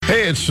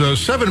Hey, it's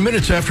 7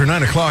 minutes after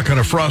 9 o'clock on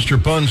a Frost Your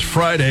Buns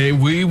Friday.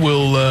 We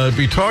will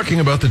be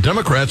talking about the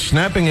Democrats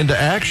snapping into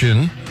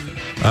action.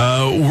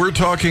 We're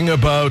talking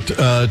about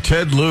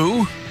Ted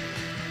Lieu,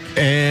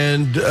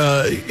 and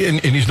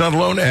he's not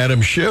alone,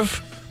 Adam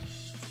Schiff.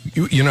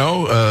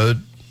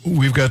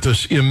 We've got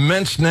this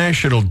immense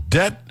national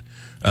debt.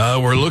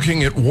 We're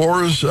looking at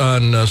wars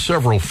on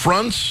several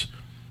fronts.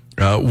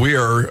 We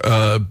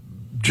are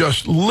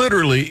just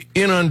literally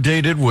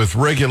inundated with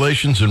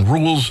regulations and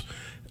rules.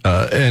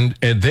 And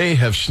they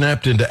have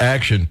snapped into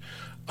action.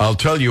 I'll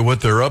tell you what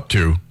they're up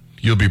to.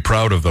 You'll be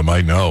proud of them, I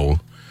know.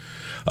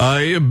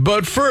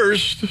 But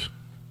first,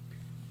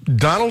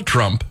 Donald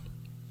Trump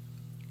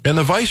and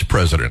the vice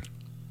president.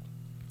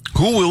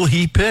 Who will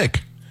he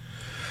pick?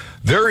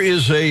 There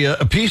is a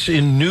piece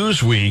in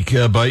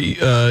Newsweek by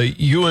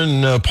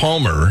Ewan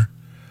Palmer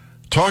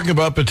talking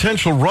about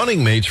potential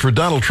running mates for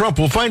Donald Trump.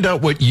 We'll find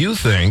out what you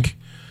think.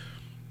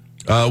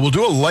 We'll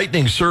do a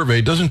lightning survey.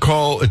 It doesn't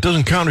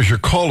count as your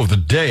call of the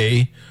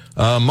day.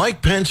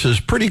 Mike Pence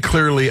is pretty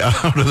clearly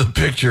out of the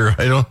picture.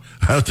 I don't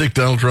think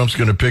Donald Trump's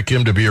going to pick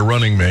him to be a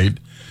running mate.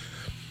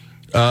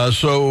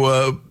 Who's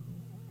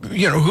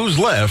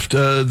left?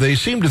 They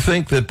seem to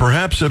think that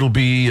perhaps it'll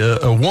be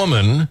a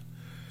woman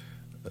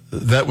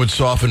that would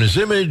soften his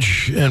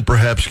image and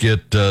perhaps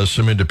get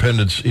some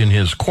independence in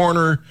his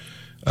corner,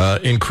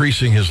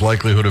 increasing his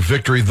likelihood of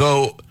victory,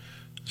 though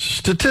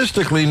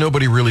statistically,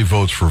 nobody really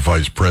votes for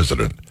vice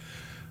president.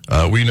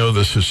 We know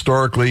this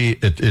historically.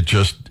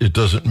 It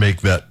doesn't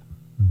make that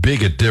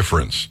big a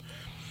difference.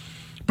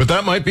 But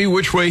that might be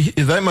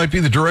that might be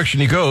the direction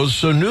he goes.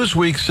 So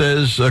Newsweek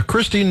says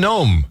Kristi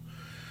Noem,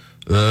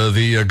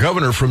 the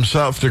governor from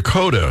South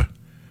Dakota,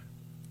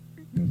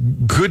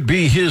 could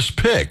be his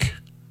pick.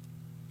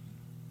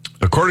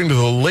 According to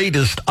the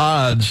latest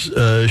odds,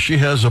 she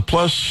has a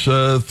plus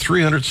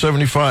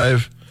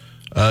 375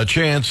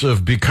 chance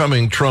of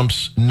becoming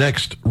Trump's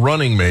next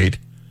running mate.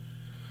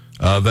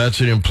 That's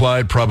an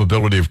implied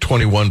probability of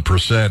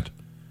 21%.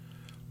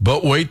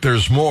 But wait,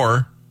 there's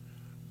more.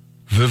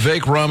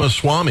 Vivek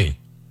Ramaswamy,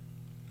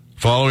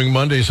 following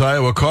Monday's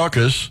Iowa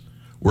caucus,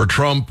 where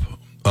Trump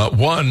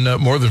won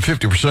more than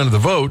 50% of the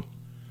vote,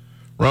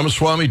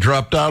 Ramaswamy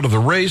dropped out of the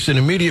race and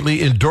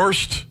immediately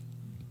endorsed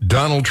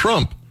Donald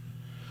Trump.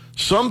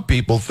 Some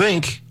people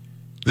think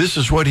this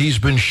is what he's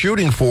been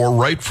shooting for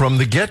right from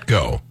the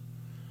get-go.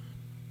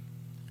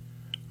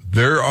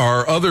 There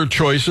are other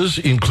choices,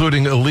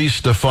 including Elise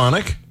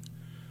Stefanik.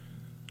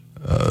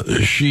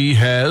 She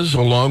has,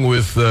 along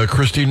with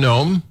Kristi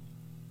Noem,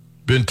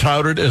 been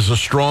touted as a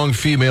strong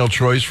female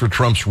choice for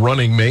Trump's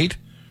running mate.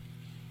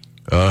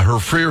 Her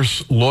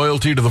fierce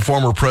loyalty to the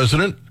former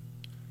president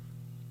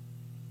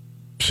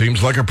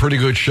seems like a pretty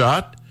good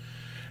shot.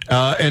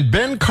 And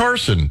Ben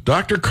Carson,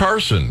 Dr.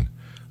 Carson,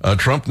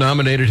 Trump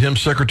nominated him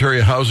Secretary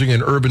of Housing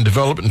and Urban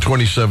Development in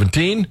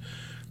 2017,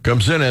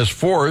 comes in as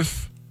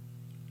fourth.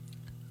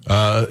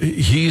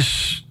 He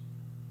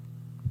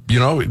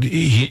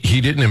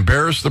didn't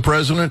embarrass the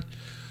president.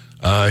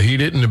 He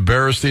didn't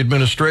embarrass the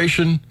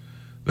administration.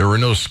 There were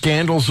no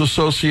scandals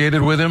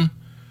associated with him.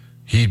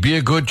 He'd be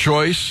a good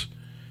choice.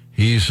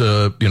 He's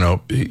a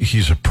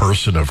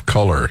person of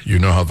color. You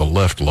know how the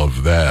left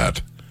love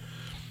that.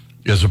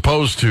 As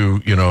opposed to,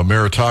 a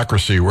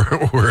meritocracy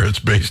where it's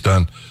based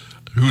on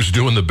who's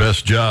doing the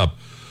best job.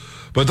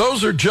 But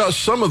those are just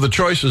some of the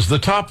choices, the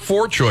top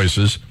four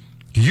choices.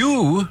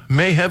 You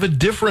may have a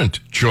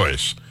different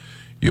choice.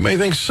 You may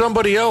think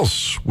somebody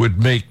else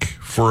would make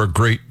for a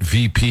great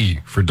VP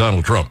for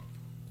Donald Trump.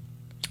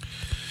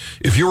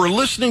 If you were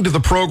listening to the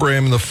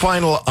program in the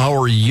final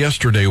hour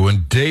yesterday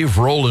when Dave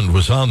Rowland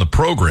was on the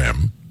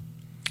program,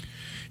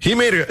 he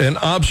made an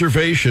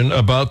observation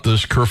about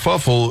this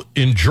kerfuffle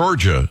in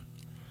Georgia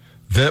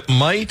that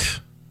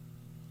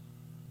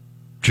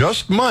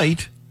just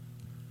might,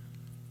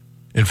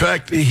 in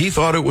fact, he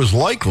thought it was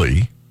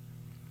likely,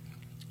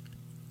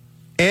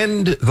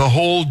 end the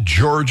whole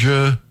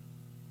Georgia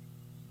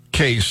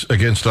case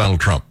against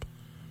Donald Trump.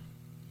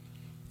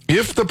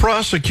 If the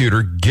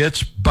prosecutor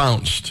gets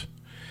bounced,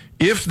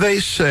 if they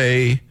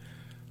say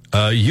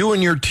you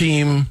and your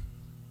team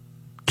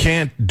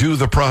can't do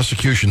the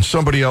prosecution,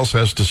 somebody else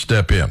has to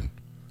step in,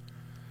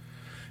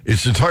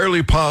 it's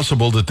entirely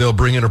possible that they'll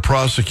bring in a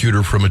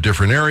prosecutor from a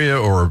different area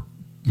or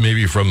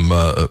maybe from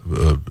at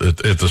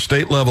the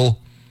state level,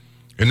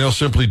 and they'll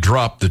simply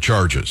drop the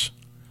charges.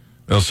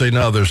 They'll say,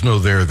 no, there's no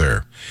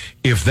there.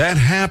 If that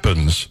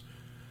happens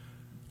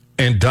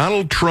and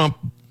Donald Trump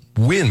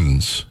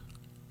wins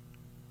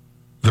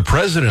the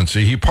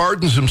presidency, he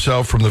pardons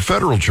himself from the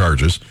federal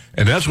charges,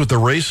 and that's what the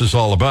race is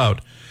all about.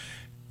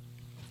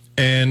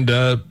 And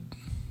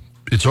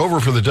it's over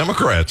for the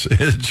Democrats.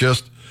 It's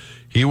just,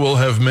 he will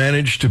have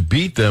managed to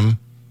beat them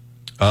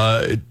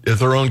at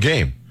their own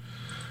game.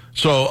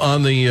 So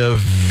on the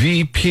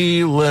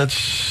VP, let's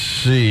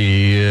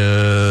see.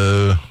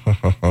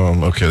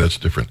 Okay, that's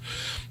different.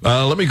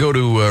 Let me go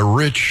to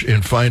Rich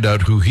and find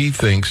out who he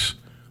thinks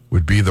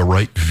would be the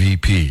right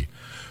VP.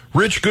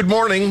 Rich, good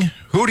morning.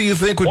 Who do you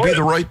think would be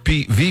the right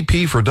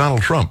VP for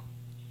Donald Trump?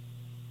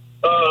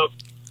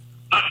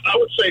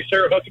 would say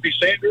Sarah Huckabee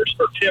Sanders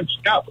or Tim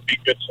Scott would be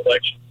a good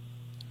selection.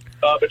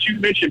 But you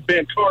mentioned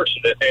Ben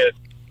Carson, and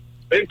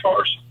Ben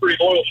Carson's pretty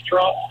loyal to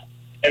Trump,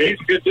 and he's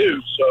a good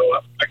dude,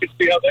 so I can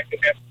see how that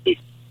could happen too.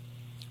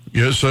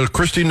 Yeah, so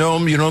Kristi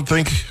Noem, you don't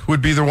think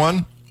would be the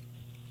one?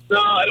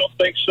 No, I don't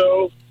think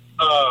so.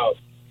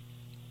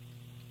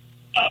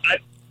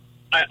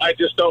 I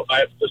just don't.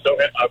 I just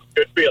don't have a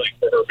good feeling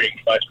for her being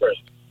vice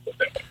president.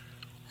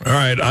 All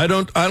right, I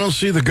don't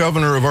see the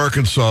governor of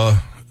Arkansas,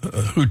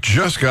 who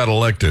just got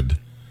elected,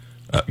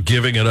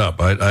 giving it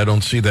up. I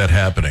don't see that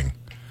happening.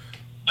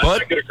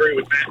 But I could agree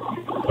with that.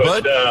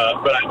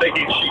 But I think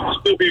she would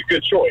still be a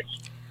good choice.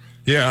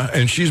 Yeah,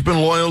 and she's been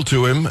loyal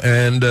to him,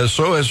 and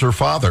so has her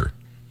father.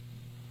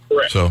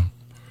 Correct. So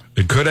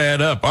it could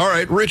add up. All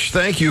right, Rich,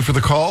 thank you for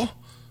the call.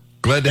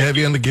 Glad to have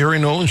you on the Gary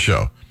Nolan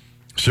Show.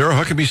 Sarah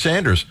Huckabee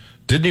Sanders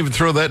didn't even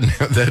throw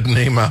that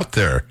name out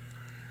there.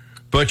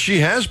 But she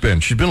has been.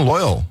 She's been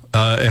loyal,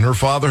 and her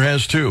father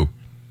has too.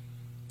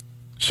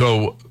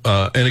 So,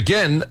 and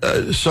again,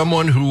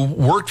 someone who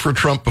worked for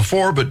Trump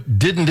before but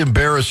didn't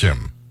embarrass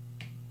him.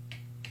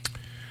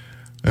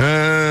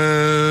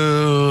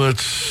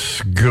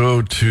 Let's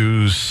go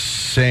to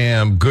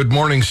Sam. Good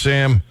morning,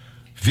 Sam.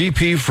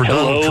 VP for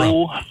Donald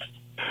Trump.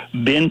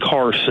 Ben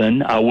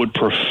Carson. I would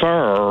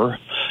prefer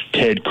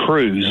Ted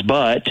Cruz,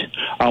 but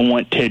I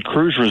want Ted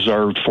Cruz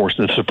reserved for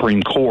the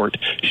Supreme Court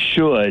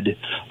should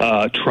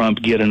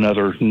Trump get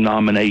another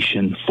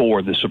nomination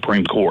for the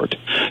Supreme Court.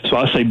 So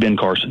I say Ben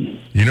Carson.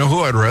 You know who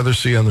I'd rather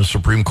see on the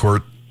Supreme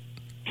Court?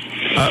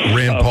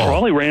 Rand Paul.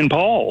 Probably Rand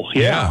Paul.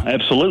 Yeah,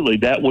 absolutely.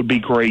 That would be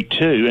great,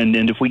 too. And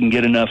if we can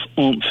get enough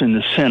oomph in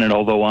the Senate,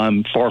 although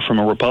I'm far from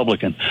a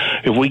Republican,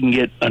 if we can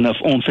get enough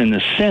oomph in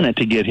the Senate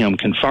to get him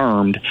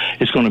confirmed,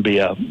 it's going to be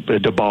a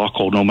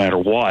debacle no matter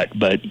what.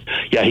 But,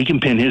 yeah, he can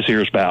pin his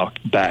ears back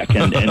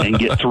and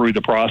get through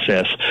the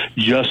process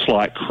just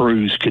like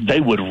Cruz could.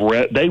 They would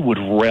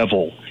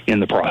revel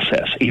in the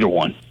process, either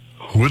one.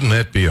 Wouldn't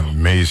that be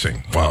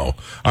amazing? Wow.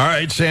 All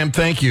right, Sam,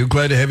 thank you.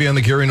 Glad to have you on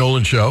the Gary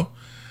Nolan Show.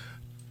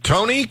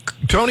 Tony,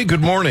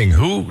 good morning.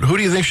 Who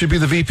do you think should be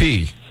the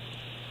VP?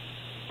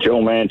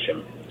 Joe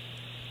Manchin.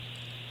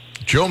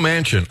 Joe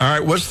Manchin. All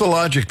right, what's the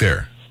logic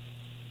there?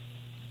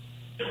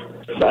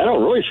 I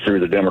don't really screw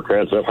the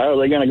Democrats up. How are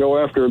they going to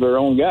go after their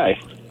own guy?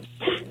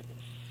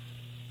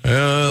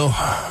 Well,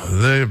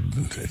 they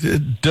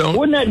don't.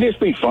 Wouldn't that just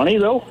be funny,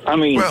 though? I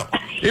mean, well,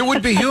 it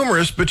would be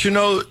humorous, but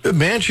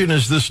Manchin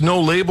is this no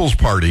labels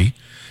party,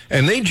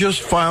 and they just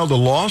filed a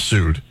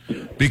lawsuit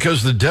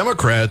because the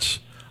Democrats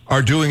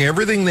are doing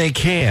everything they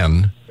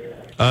can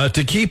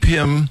to keep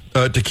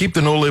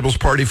the No Labels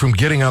Party from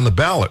getting on the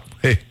ballot.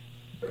 Hey,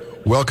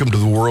 welcome to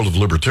the world of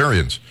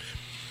libertarians.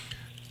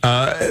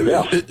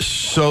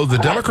 So the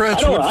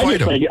Democrats would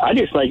fight him. I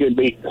just think it would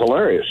be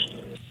hilarious.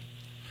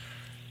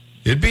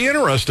 It'd be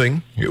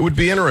interesting. It would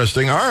be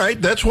interesting. All right,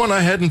 that's one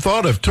I hadn't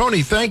thought of.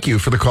 Tony, thank you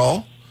for the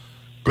call.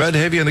 Glad to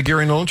have you on the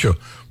Gary Nolan Show.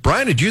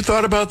 Brian, had you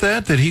thought about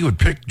that he would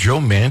pick Joe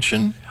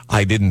Manchin?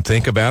 I didn't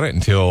think about it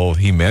until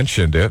he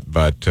mentioned it,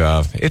 but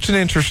it's an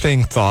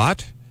interesting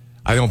thought.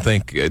 I don't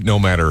think no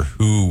matter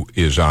who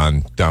is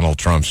on Donald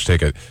Trump's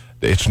ticket,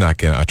 it's not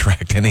going to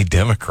attract any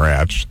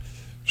Democrats.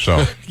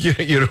 So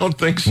you don't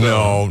think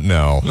so?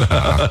 No.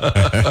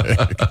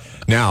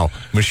 Now,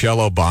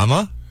 Michelle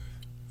Obama?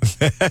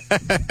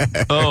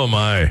 Oh,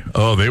 my.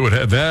 Oh, they would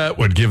have, that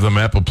would give them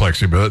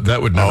apoplexy, but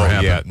that would never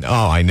happen. Yeah.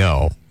 Oh, I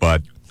know,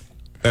 but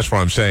that's what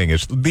I'm saying.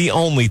 It's the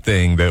only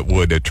thing that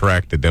would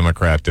attract a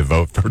Democrat to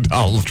vote for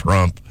Donald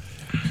Trump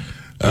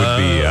would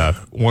be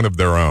one of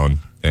their own,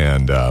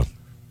 and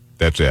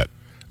that's it.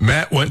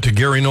 Matt went to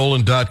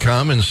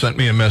GaryNolan.com and sent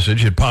me a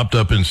message. It popped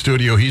up in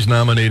studio. He's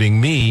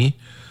nominating me.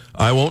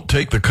 I won't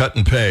take the cut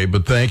and pay,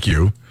 but thank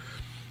you.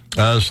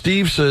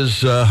 Steve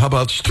says, how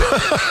about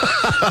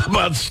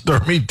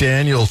Stormy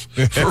Daniels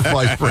for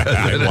vice president?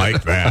 I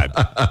like that.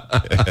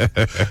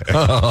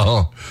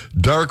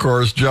 Dark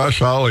horse, Josh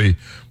Hawley.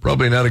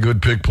 Probably not a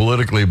good pick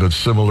politically, but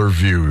similar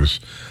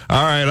views.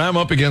 All right, I'm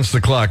up against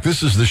the clock.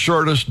 This is the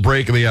shortest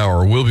break of the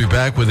hour. We'll be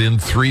back within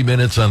 3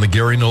 minutes on the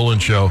Gary Nolan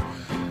Show.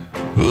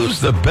 Who's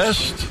the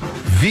best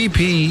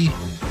VP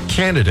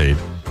candidate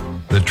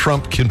that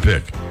Trump can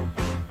pick?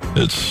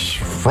 It's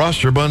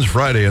Frost or Buns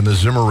Friday on the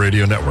Zimmer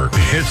Radio Network.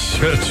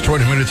 It's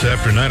 20 minutes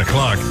after 9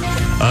 o'clock.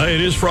 It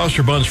is Frost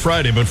or Buns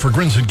Friday, but for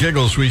grins and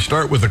giggles, we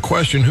start with the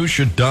question, who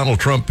should Donald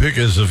Trump pick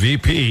as a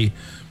VP,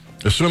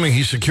 assuming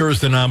he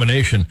secures the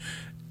nomination?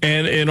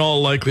 And in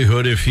all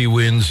likelihood, if he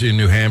wins in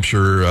New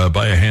Hampshire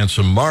by a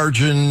handsome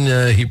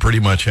margin, he pretty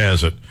much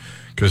has it,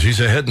 because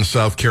he's ahead in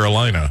South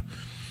Carolina.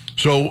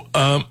 So,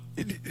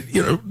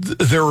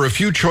 there were a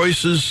few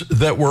choices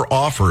that were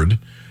offered.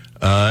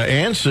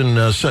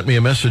 Anson sent me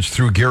a message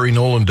through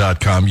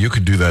GaryNolan.com. You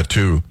could do that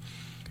too.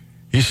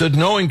 He said,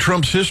 knowing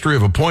Trump's history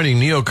of appointing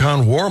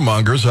neocon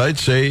warmongers, I'd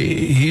say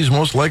he's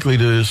most likely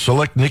to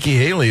select Nikki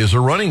Haley as a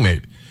running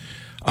mate.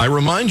 I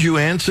remind you,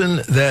 Anson,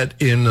 that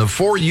in the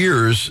 4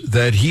 years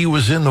that he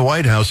was in the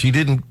White House, he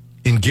didn't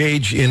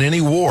engage in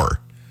any war,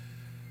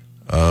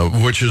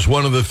 which is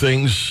one of the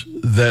things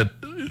that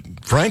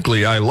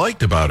frankly, I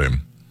liked about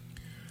him.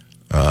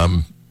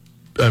 I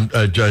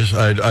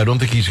don't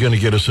think he's going to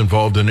get us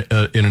involved in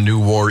a new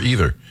war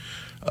either.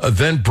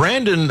 Then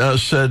Brandon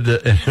said,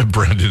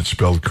 Brandon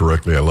spelled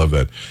correctly, I love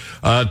that.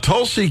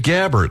 Tulsi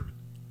Gabbard,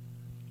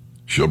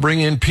 she'll bring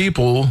in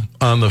people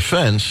on the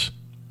fence.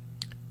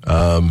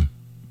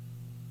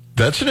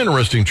 That's an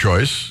interesting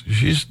choice.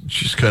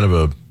 She's kind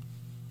of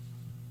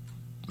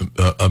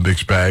a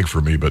mixed bag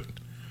for me, but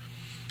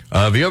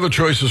the other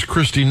choice is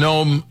Kristi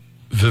Noem,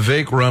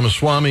 Vivek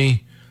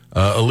Ramaswamy,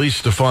 Elise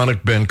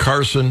Stefanik, Ben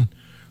Carson.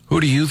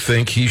 Who do you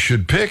think he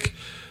should pick?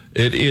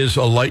 It is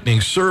a lightning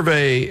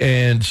survey,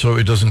 and so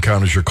it doesn't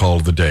count as your call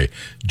of the day.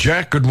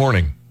 Jack, good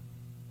morning.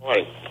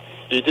 Morning.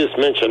 You just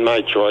mentioned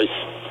my choice,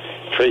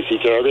 Tracy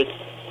Jarrett.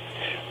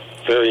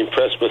 Very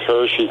impressed with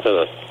her. She's been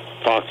a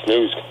Fox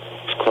News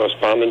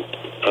correspondent,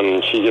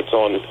 and she gets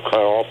on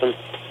quite often.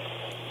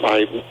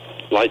 I'm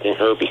liking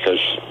her because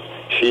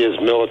she is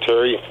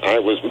military. I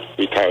was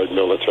retired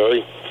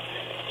military.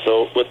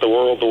 So with the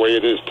world the way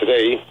it is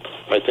today,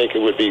 I think it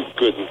would be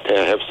good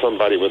to have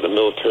somebody with a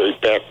military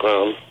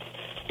background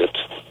that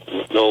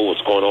knows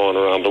what's going on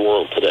around the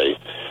world today.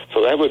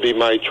 So that would be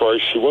my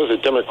choice. She was a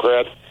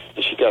Democrat,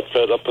 and she got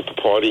fed up with the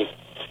party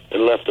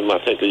and left them,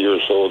 I think, a year or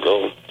so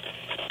ago.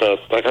 But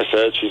like I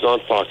said, she's on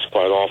Fox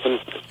quite often.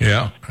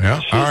 Yeah.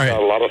 She's All right.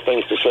 got a lot of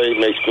things to say. It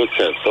makes good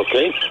sense,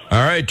 okay?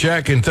 All right,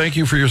 Jack, and thank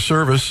you for your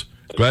service.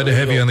 Glad to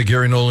have you on the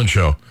Gary Nolan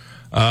Show.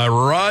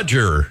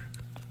 Roger,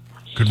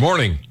 good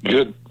morning.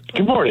 Good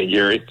morning,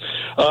 Gary.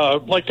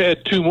 I'd like to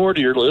add two more to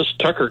your list,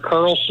 Tucker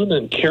Carlson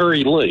and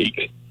Kerry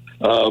Lake.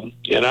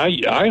 And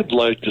I'd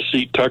like to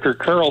see Tucker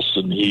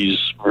Carlson. He's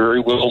very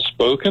well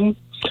spoken.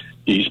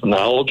 He's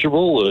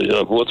knowledgeable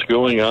of what's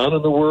going on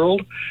in the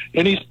world,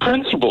 and he's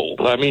principled.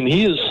 I mean,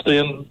 he has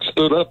then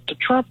stood up to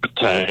Trump at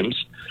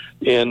times,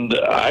 and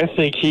I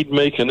think he'd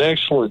make an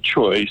excellent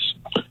choice.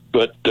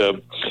 But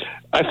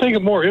I think a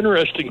more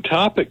interesting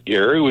topic,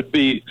 Gary, would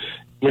be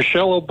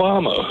Michelle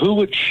Obama. Who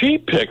would she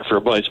pick for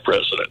vice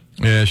president?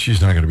 Yeah,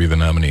 she's not going to be the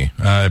nominee.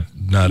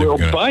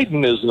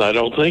 Biden isn't, I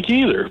don't think,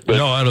 either. But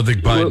no, I don't think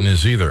Biden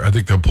is either. I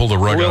think they'll pull the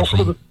rug out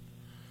from...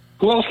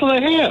 Who else do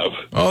they have?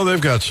 Oh,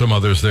 they've got some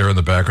others there in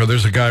the background.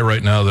 There's a guy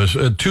right now. There's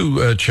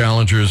two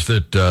challengers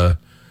that...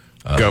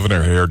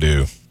 Governor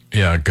Hairdo.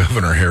 Yeah,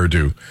 Governor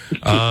Hairdo.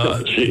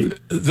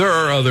 There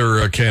are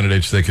other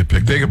candidates they could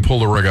pick. They could pull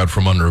the rug out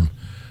from under them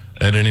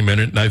at any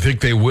minute, and I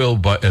think they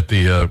will at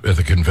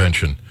the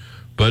convention.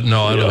 But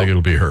no, I don't think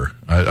it'll be her.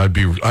 I'd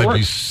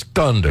be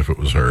stunned if it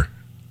was her.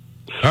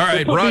 All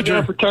right,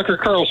 Roger. For Tucker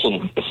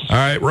Carlson. All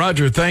right,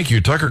 Roger, thank you.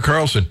 Tucker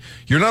Carlson.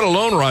 You're not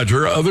alone,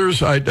 Roger.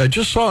 Others, I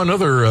just saw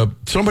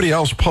somebody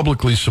else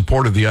publicly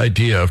supported the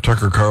idea of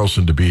Tucker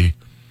Carlson to be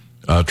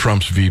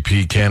Trump's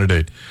VP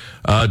candidate.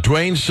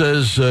 Dwayne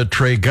says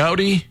Trey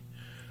Gowdy.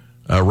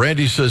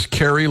 Randy says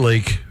Kerry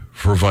Lake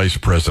for vice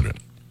president.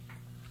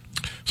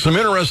 Some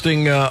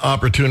interesting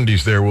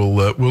opportunities there.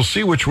 We'll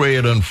see which way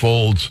it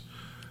unfolds.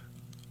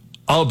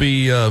 I'll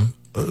be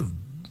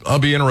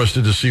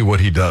interested to see what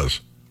he does.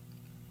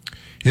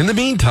 In the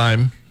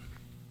meantime,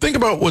 think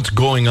about what's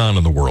going on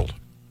in the world.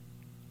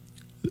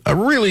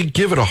 Really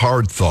give it a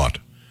hard thought.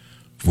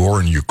 War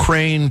in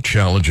Ukraine,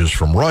 challenges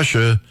from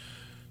Russia,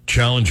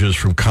 challenges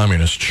from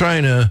communist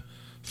China,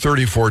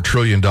 $34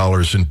 trillion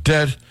in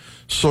debt,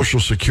 Social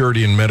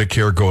Security and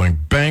Medicare going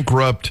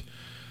bankrupt.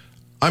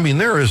 I mean,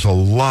 there is a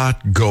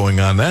lot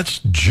going on. That's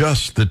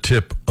just the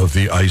tip of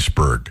the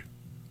iceberg.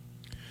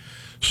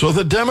 So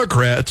the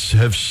Democrats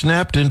have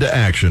snapped into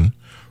action,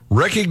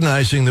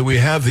 recognizing that we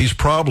have these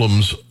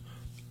problems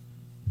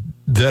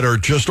that are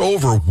just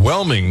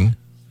overwhelming.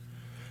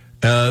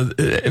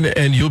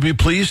 And you'll be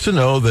pleased to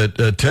know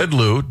that Ted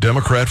Lieu,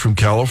 Democrat from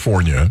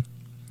California,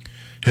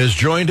 has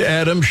joined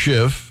Adam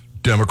Schiff,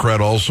 Democrat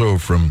also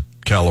from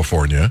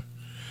California,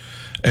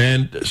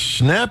 and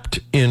snapped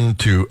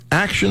into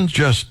action,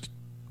 just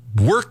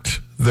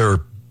worked their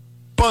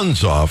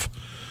buns off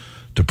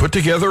to put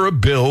together a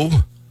bill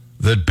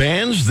that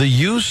bans the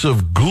use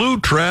of glue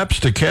traps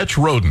to catch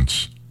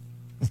rodents.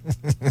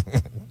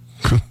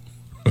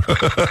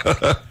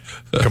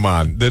 Come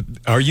on.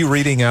 Are you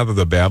reading out of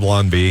the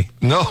Babylon Bee?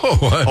 No.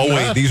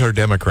 Wait, these are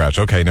Democrats.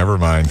 Okay, never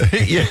mind.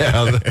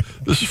 Yeah,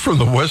 this is from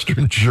the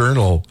Western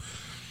Journal.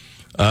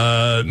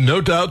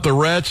 No doubt the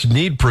rats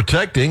need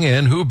protecting,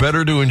 and who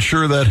better to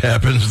ensure that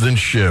happens than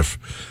Schiff?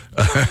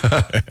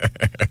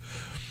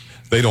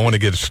 They don't want to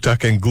get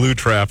stuck in glue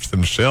traps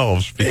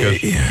themselves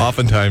because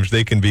oftentimes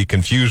they can be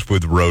confused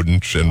with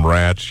rodents and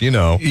rats, you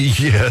know.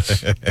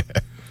 Yes.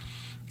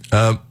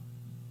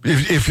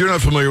 If you're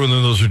not familiar with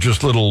them, those are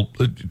just little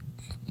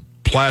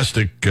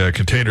plastic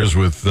containers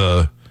with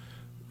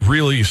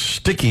really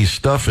sticky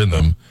stuff in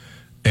them.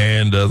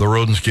 And the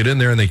rodents get in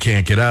there and they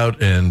can't get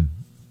out. And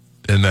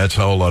that's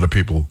how a lot of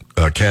people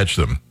catch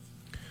them.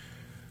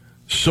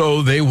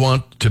 So they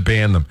want to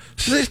ban them.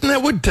 So isn't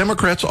that what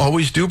Democrats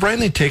always do,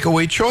 Brian? They take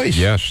away choice.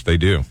 Yes, they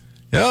do.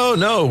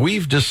 No,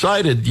 we've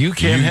decided you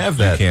can't have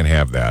that. You can't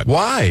have that.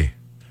 Why?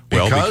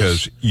 Well,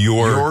 because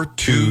you're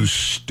too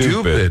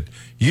stupid.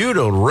 You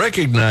don't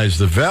recognize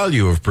the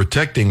value of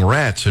protecting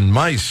rats and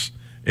mice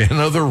and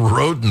other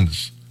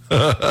rodents.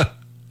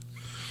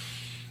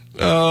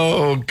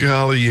 Oh,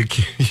 golly,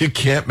 you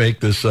can't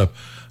make this up.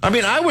 I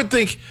mean, I would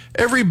think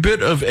every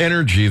bit of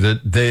energy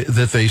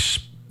that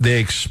they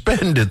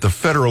expend at the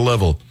federal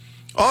level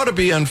ought to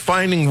be on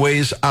finding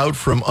ways out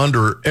from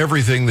under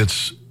everything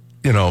that's,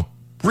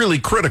 really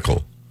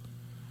critical.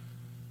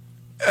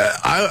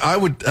 I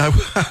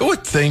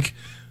would think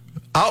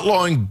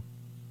outlawing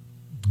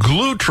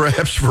glue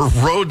traps for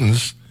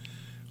rodents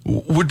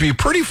would be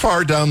pretty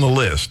far down the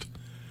list.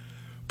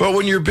 But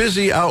when you're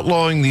busy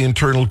outlawing the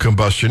internal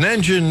combustion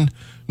engine,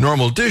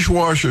 normal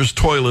dishwashers,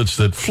 toilets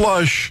that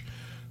flush,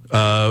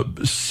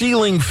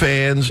 ceiling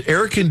fans,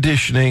 air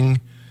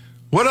conditioning,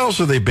 what else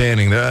are they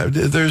banning? I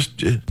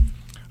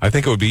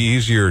think it would be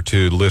easier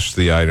to list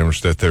the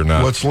items that they're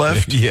not. What's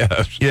left?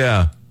 Yes.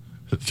 Yeah.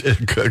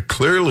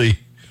 Clearly,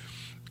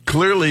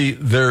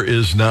 there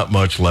is not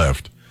much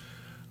left.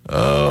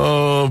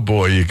 Oh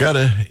boy, you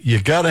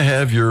gotta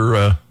have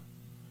your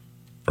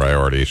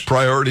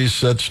priorities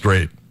set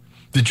straight.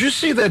 Did you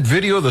see that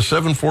video of the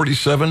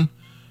 747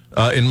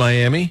 in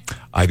Miami?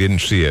 I didn't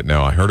see it.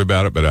 No, I heard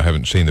about it, but I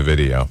haven't seen the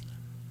video.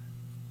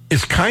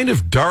 It's kind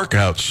of dark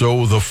out,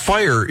 so the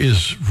fire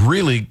is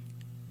really,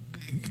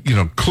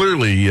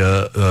 clearly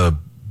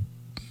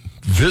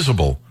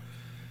visible.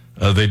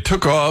 They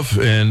took off,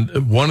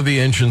 and one of the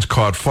engines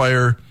caught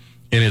fire,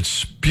 and it's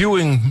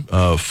spewing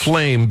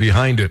flame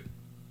behind it,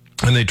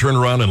 and they turned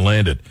around and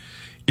landed.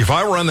 If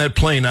I were on that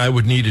plane, I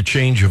would need a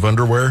change of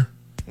underwear.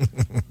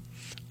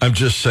 I'm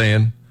just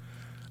saying.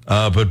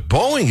 But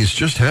Boeing is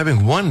just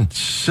having one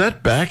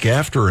setback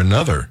after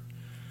another.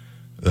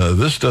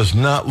 This does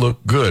not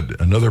look good.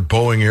 Another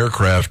Boeing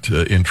aircraft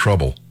in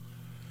trouble.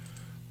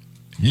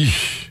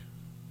 Yeesh.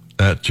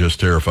 That just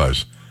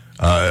terrifies.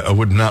 I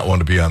would not want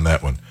to be on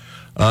that one.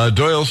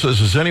 Doyle says,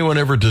 has anyone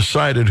ever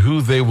decided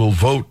who they will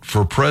vote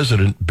for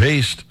president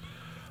based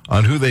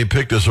on who they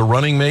picked as a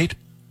running mate?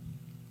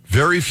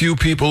 Very few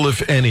people,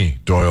 if any,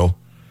 Doyle.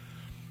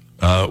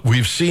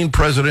 We've seen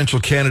presidential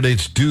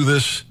candidates do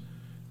this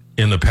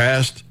in the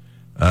past,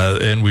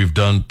 and we've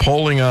done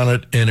polling on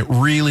it, and it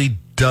really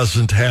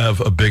doesn't have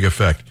a big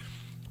effect.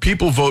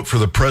 People vote for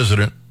the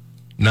president,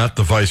 not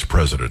the vice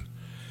president.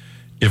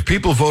 If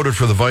people voted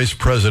for the vice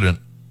president,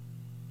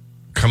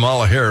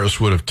 Kamala Harris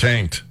would have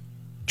tanked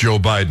Joe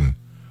Biden.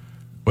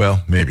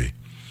 Well, maybe.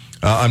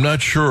 I'm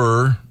not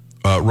sure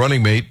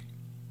running mate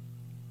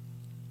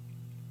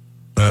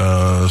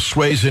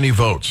sways any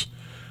votes,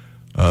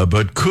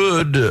 but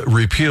could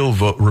repel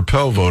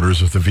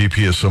voters if the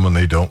VP is someone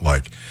they don't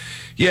like.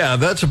 Yeah,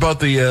 that's about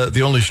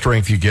the only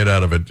strength you get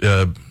out of it.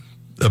 A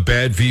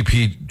bad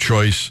VP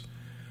choice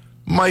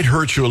might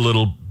hurt you a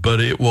little, but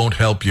it won't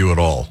help you at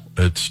all.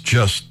 It's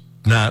just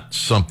not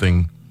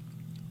something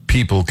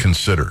people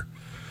consider.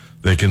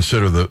 They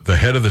consider the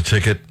head of the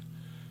ticket,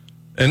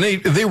 and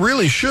they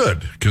really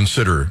should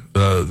consider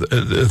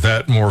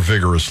that more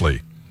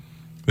vigorously.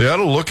 They ought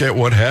to look at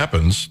what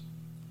happens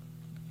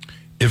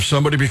if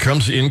somebody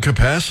becomes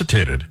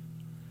incapacitated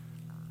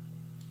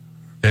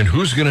and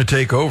who's going to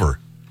take over.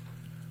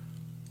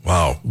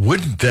 Wow,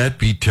 wouldn't that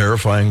be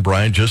terrifying,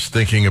 Brian, just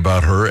thinking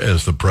about her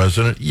as the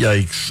president?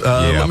 Yikes.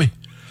 Yeah.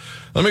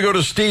 Let me go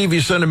to Steve.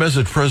 He sent a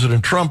message.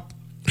 President Trump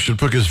should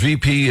put his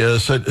VP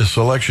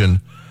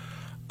selection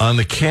on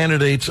the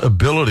candidate's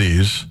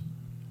abilities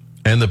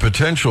and the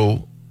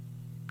potential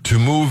to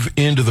move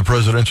into the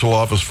presidential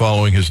office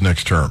following his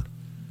next term.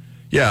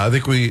 Yeah, I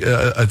think we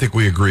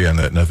agree on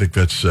that, and I think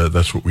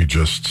that's what we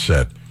just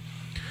said.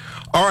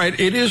 All right,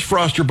 it is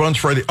Frost Your Buns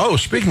Friday. Oh,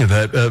 speaking of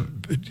that,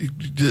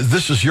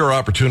 this is your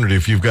opportunity.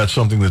 If you've got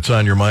something that's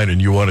on your mind and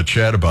you want to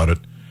chat about it,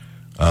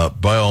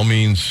 by all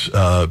means,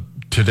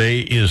 today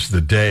is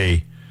the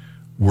day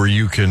where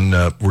you can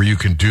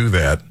do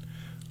that.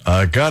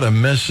 I got a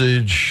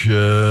message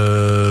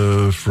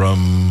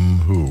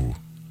from who?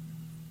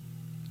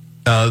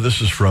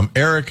 This is from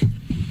Eric.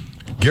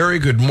 Gary,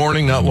 good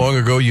morning. Not long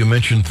ago, you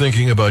mentioned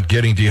thinking about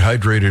getting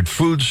dehydrated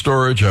food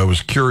storage. I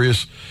was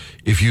curious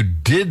if you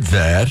did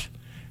that,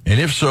 and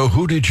if so,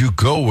 who did you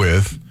go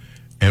with,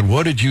 and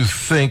what did you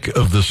think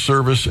of the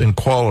service and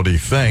quality?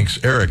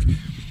 Thanks, Eric.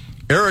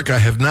 Eric, I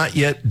have not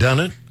yet done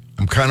it.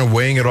 I'm kind of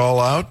weighing it all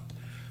out.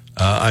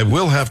 I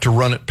will have to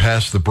run it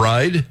past the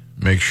bride,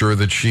 make sure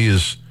that she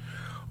is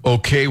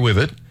okay with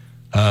it.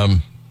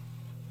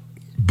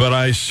 But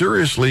I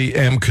seriously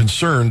am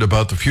concerned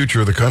about the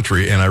future of the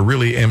country, and I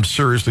really am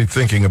seriously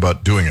thinking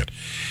about doing it.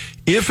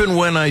 If and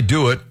when I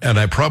do it, and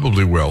I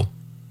probably will,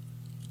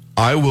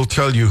 I will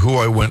tell you who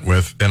I went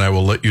with, and I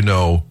will let you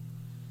know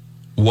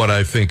what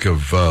I think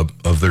of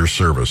their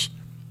service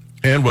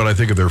and what I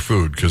think of their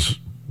food, because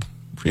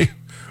we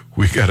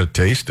got to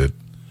taste it.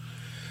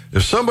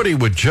 If somebody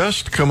would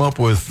just come up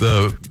with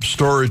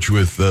storage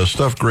with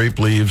stuffed grape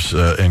leaves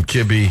and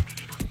kibbe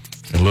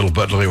and little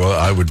butterly, well,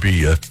 I'd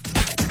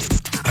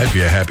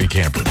be a happy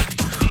camper.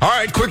 All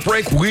right, quick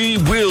break. We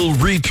will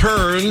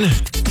return.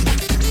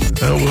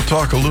 We'll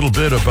talk a little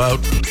bit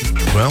about,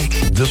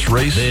 this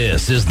race.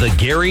 This is the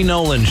Gary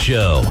Nolan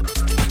Show.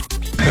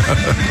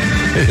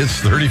 It's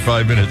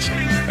 35 minutes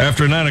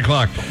after 9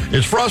 o'clock.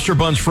 It's Frost or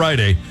Buns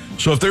Friday.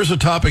 So if there's a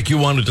topic you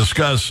want to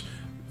discuss,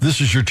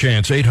 this is your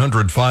chance.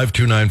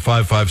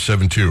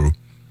 800-529-5572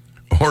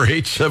 or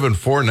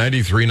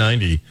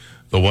 874-9390.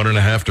 The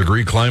 1.5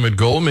 degree climate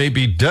goal may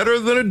be deader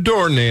than a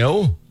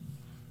doornail,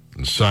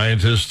 and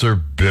scientists are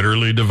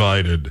bitterly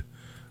divided.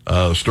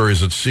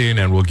 Stories at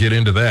CNN, we'll get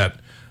into that.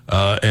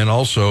 And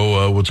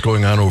also what's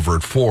going on over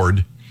at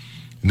Ford.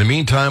 In the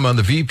meantime, on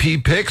the VP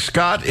pick,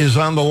 Scott is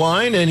on the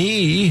line, and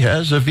he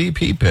has a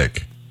VP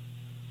pick.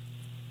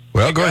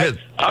 Well, go ahead.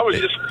 I was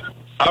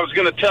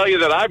going to tell you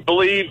that I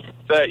believe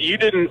that you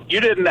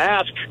didn't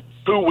ask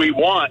who we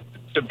want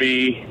to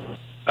be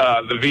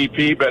the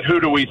VP, but who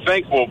do we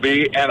think will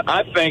be? And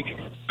I think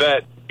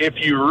that if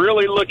you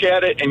really look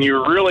at it and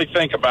you really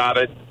think about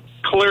it,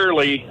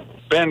 clearly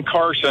Ben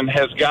Carson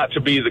has got to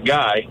be the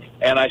guy.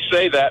 And I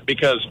say that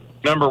because,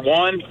 number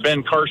one,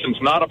 Ben Carson's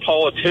not a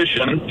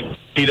politician.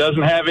 He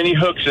doesn't have any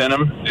hooks in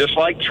him, just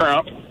like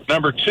Trump.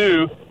 Number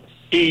two,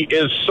 he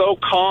is so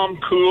calm,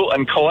 cool,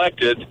 and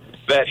collected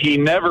that he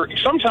never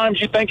 –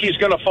 sometimes you think he's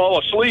going to fall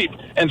asleep,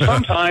 and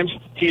sometimes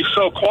he's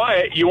so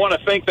quiet you want to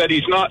think that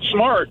he's not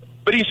smart,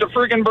 but he's a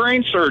friggin'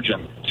 brain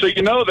surgeon. So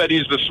you know that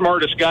he's the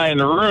smartest guy in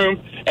the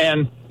room.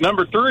 And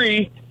number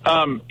three,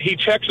 he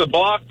checks a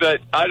block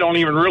that I don't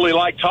even really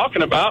like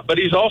talking about, but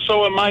he's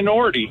also a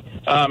minority.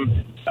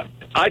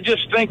 I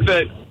just think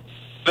that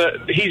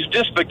he's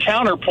just the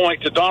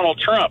counterpoint to Donald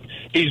Trump.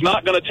 He's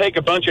not going to take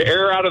a bunch of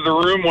air out of the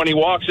room when he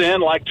walks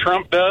in like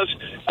Trump does.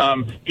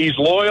 He's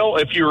loyal.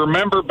 If you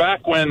remember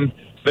back when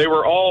they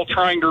were all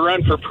trying to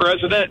run for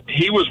president,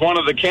 he was one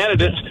of the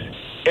candidates.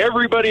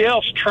 Everybody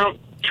else Trump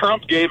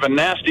gave a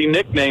nasty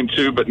nickname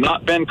to, but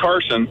not Ben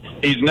Carson.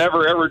 He's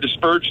never, ever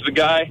disparaged the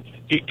guy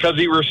because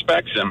he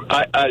respects him.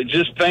 I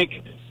just think,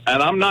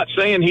 and I'm not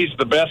saying he's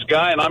the best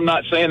guy, and I'm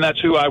not saying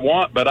that's who I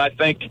want, but I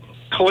think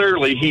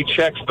clearly he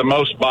checks the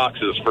most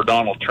boxes for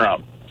Donald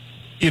Trump.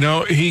 You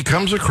know, he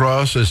comes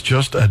across as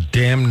just a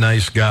damn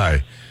nice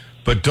guy.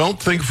 But don't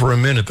think for a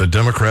minute the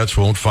Democrats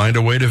won't find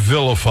a way to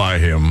vilify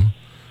him.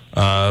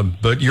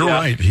 But you're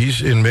right.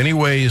 He's, in many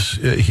ways,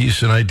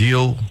 he's an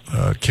ideal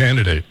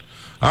candidate.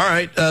 All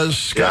right,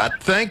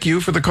 Scott, thank you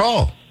for the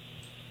call.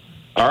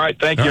 All right,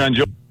 thank you.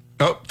 Enjoy.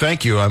 Oh,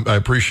 thank you. I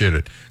appreciate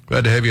it.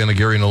 Glad to have you on the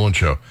Gary Nolan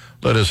Show.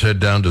 Let us head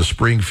down to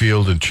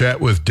Springfield and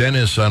chat with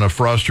Dennis on a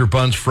Frost Your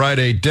Buns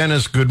Friday.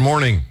 Dennis, good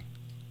morning.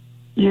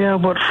 Yeah,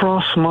 what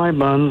frosts my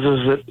buns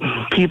is that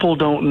people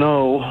don't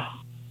know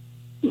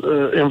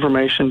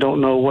information,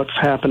 don't know what's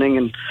happening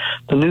in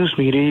the news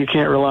media. You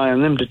can't rely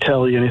on them to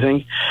tell you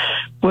anything.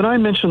 When I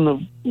mention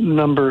the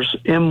numbers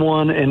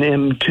M1 and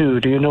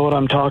M2, do you know what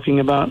I'm talking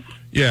about?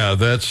 Yeah,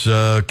 that's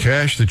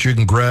cash that you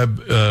can grab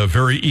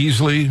very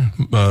easily,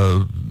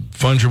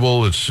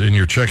 fungible. It's in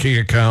your checking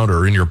account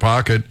or in your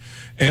pocket.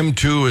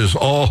 M2 is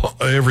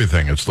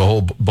everything. It's the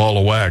whole ball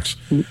of wax.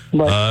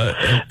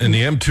 Right. And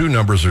the M2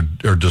 numbers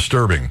are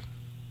disturbing.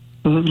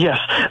 Yes.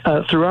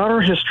 Throughout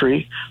our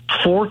history,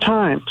 4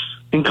 times,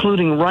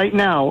 including right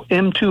now,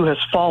 M2 has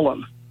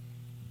fallen.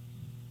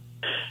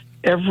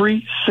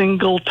 Every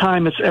single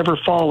time it's ever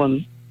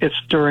fallen, it's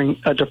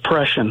during a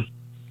depression.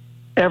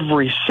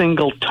 Every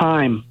single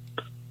time.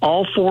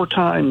 All 4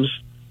 times,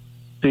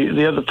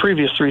 the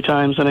previous 3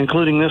 times, and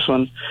including this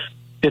one,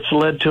 it's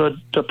led to a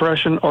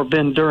depression or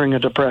been during a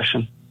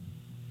depression.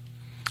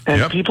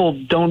 And people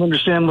don't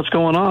understand what's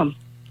going on.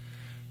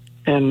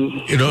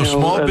 And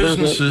small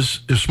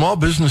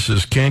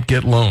businesses can't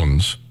get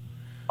loans.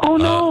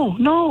 Oh,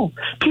 no.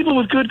 People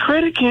with good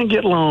credit can't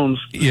get loans.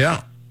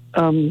 Yeah.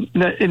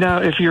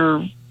 Now, if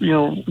you're,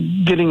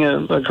 getting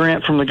a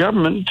grant from the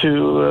government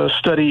to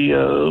study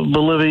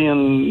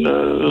Bolivian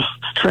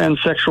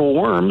transsexual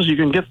worms, you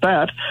can get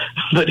that.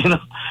 But,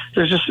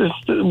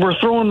 we're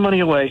throwing money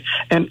away.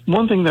 And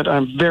one thing that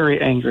I'm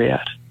very angry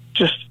at,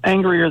 just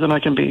angrier than I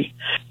can be,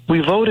 we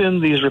vote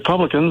in these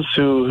Republicans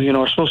who,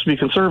 are supposed to be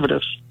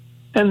conservatives,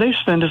 and they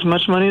spend as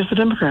much money as the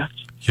Democrats.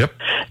 Yep.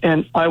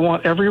 And I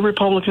want every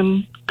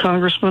Republican,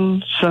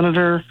 congressman,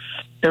 senator,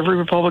 every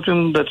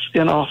Republican that's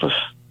in office,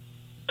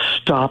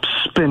 stop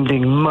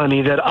spending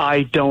money that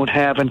I don't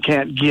have and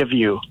can't give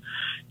you.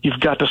 You've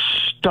got to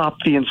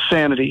stop the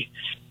insanity.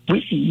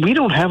 We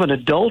don't have an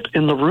adult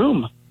in the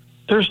room.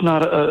 There's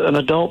not an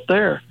adult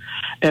there.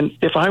 And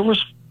if I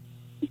was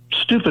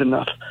stupid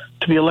enough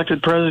to be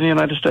elected president of the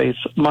United States,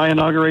 my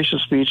inauguration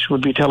speech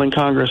would be telling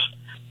Congress,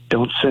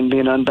 don't send me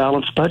an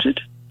unbalanced budget.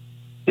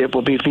 It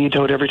will be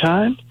vetoed every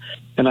time.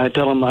 And I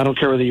tell them, I don't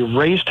care whether you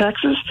raise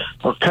taxes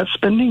or cut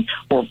spending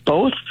or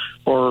both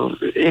or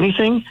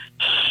anything.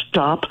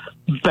 Stop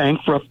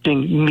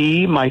bankrupting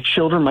me, my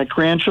children, my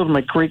grandchildren,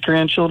 my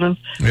great-grandchildren.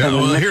 Yeah,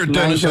 well, here,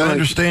 Dennis, I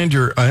understand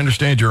your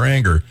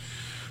anger.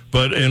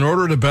 But in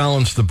order to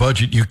balance the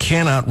budget, you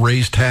cannot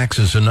raise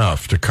taxes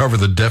enough to cover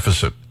the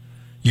deficit.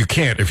 You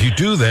can't. If you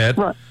do that,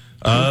 right.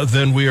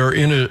 Then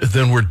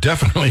we're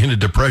definitely in a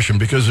depression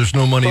because there's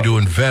no money to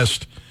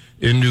invest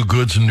in new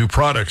goods and new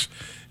products.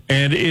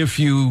 And if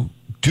you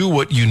do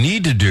what you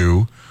need to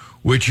do,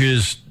 which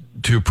is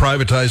to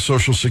privatize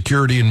Social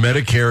Security and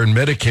Medicare and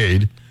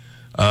Medicaid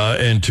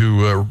and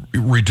to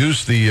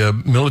reduce the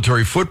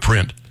military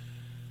footprint,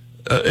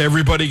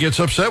 everybody gets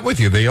upset with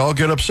you. They all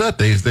get upset.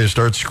 They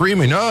start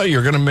screaming, "Oh,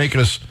 you're going to make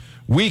us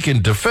weak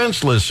and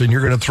defenseless, and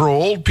you're going to throw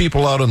old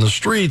people out on the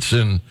streets,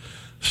 and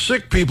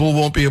sick people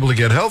won't be able to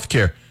get health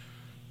care."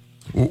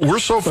 We're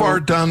so far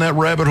down that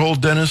rabbit hole,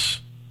 Dennis.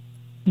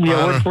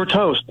 Yeah, we're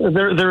toast.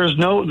 There is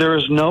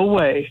no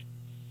way.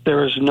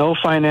 There is no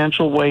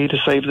financial way to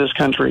save this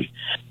country.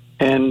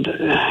 And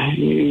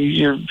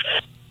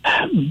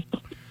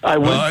I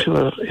went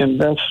to an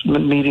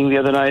investment meeting the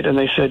other night, and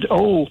they said,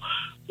 "Oh,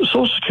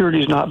 Social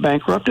Security is not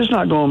bankrupt. It's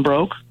not going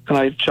broke." And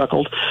I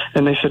chuckled.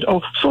 And they said,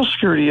 "Oh, Social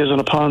Security isn't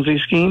a Ponzi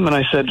scheme." And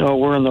I said, "Oh,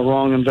 we're in the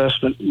wrong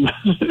investment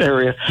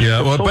area."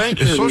 Yeah, well,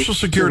 Social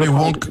Security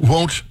won't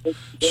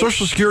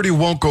Social Security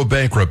won't go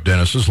bankrupt,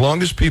 Dennis. As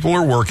long as people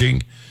are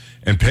working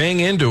and paying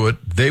into it,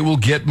 they will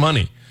get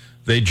money.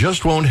 They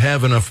just won't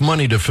have enough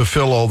money to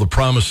fulfill all the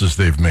promises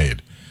they've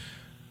made.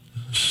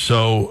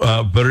 So,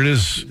 but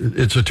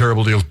it's a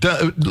terrible deal.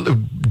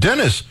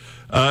 Dennis,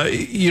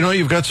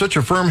 you've got such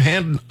a firm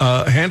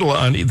handle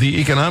on the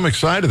economic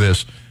side of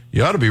this.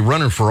 You ought to be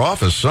running for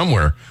office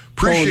somewhere.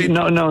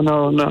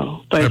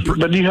 No. Thank you.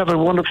 But you have a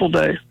wonderful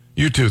day.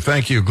 You too.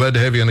 Thank you. Glad to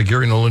have you on the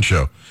Gary Nolan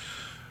Show.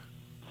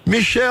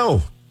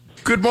 Michelle,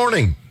 good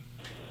morning.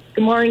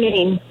 Good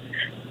morning.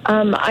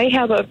 I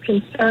have a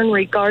concern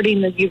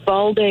regarding the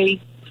Uvalde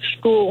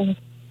school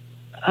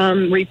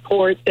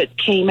report that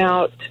came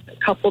out a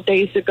couple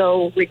days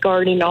ago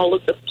regarding all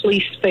of the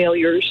police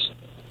failures.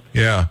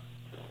 Yeah.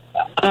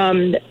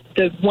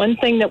 The one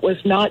thing that was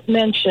not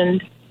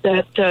mentioned,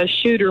 that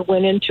shooter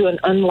went into an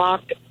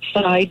unlocked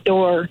side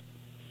door.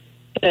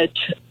 That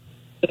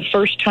the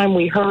first time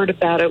we heard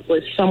about it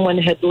was someone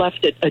had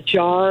left it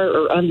ajar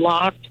or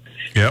unlocked,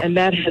 and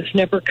that has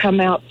never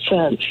come out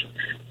since.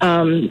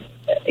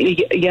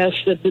 Yes,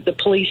 the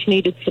police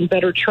needed some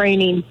better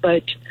training,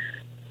 but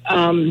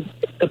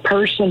the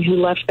person who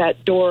left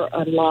that door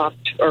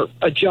unlocked or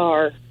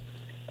ajar,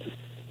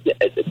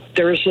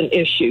 there's an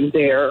issue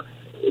there.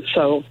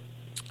 So.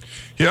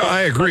 Yeah,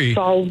 I agree.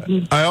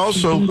 I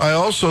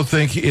also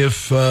think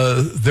if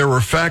there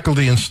were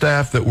faculty and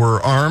staff that were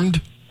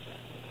armed,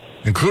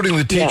 including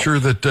the teacher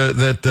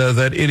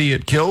that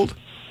idiot killed,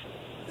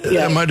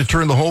 that might have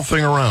turned the whole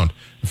thing around.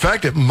 In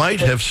fact, it might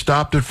have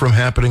stopped it from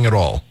happening at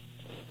all.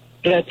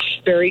 That's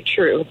very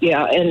true.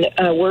 Yeah, and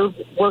we're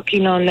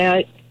working on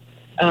that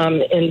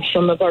in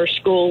some of our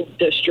school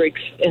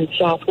districts in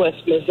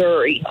Southwest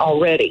Missouri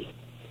already.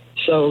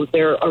 So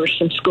there are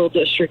some school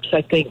districts,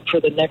 I think, for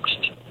the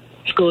next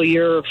school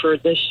year or for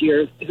this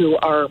year who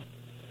are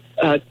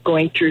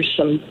going through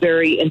some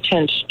very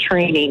intense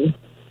training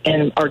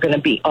and are going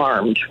to be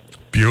armed.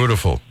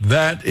 Beautiful.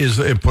 That is,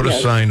 put a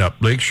sign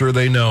up. Make sure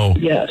they know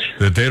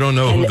that they don't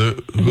know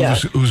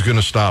who's going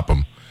to stop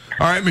them.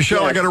 All right,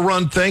 Michelle, I got to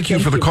run. Thank you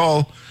for the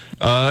call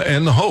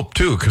and the hope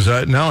too, because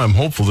now I'm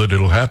hopeful that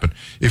it'll happen.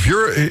 If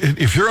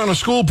you're on a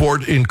school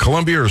board in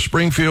Columbia or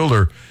Springfield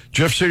or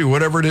Jeff City,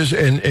 whatever it is,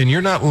 and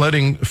you're not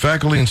letting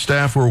faculty and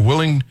staff who are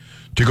willing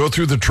to go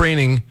through the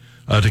training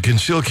to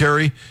conceal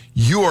carry,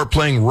 you are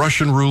playing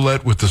Russian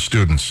roulette with the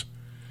students.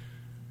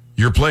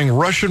 You're playing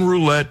Russian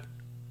roulette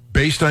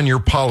based on your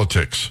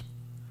politics.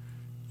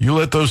 You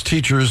let those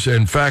teachers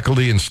and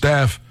faculty and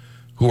staff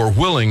who are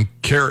willing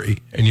carry,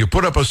 and you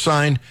put up a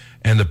sign,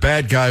 and the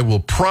bad guy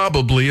will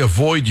probably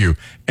avoid you.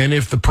 And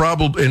if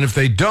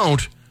they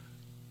don't,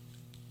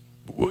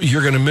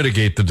 you're going to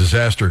mitigate the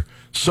disaster.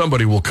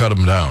 Somebody will cut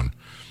them down.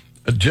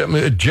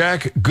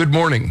 Jack, good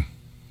morning.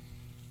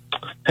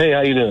 Hey,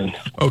 how you doing?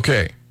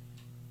 Okay.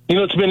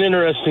 It's been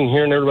interesting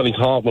hearing everybody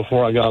talk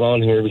before I got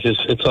on here, because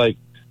it's like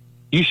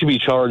you should be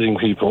charging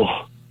people.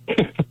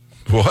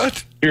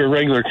 What? You're a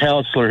regular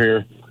counselor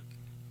here.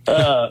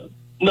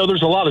 No,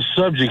 there's a lot of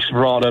subjects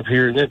brought up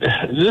here.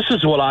 This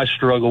is what I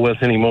struggle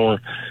with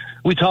anymore.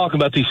 We talk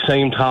about these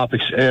same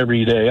topics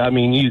every day. I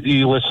mean,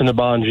 you listen to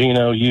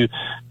Bongino,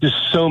 just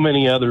so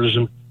many others.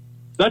 And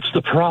that's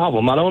the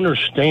problem. I don't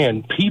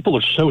understand. People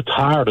are so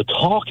tired of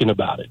talking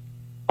about it.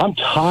 I'm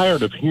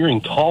tired of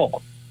hearing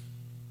talk.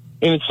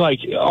 And it's like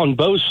on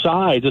both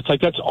sides, it's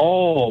like that's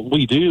all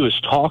we do is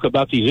talk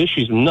about these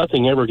issues and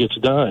nothing ever gets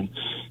done.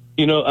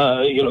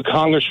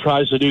 Congress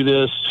tries to do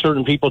this,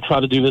 certain people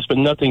try to do this, but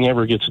nothing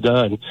ever gets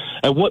done.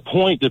 At what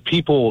point do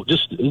people,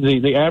 just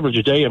the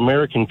average day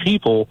American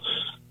people,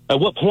 at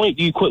what point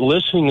do you quit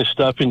listening to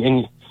stuff?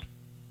 And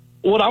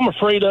what I'm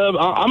afraid of,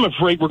 I'm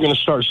afraid we're going to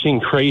start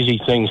seeing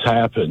crazy things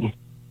happen,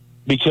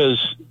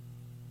 because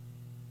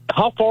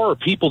how long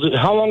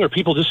are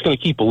people just going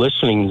to keep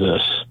listening to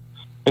this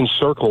in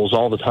circles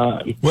all the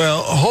time?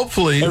 Well,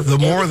 hopefully the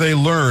more they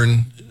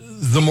learn,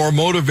 the more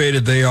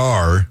motivated they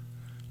are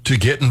to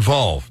get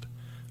involved.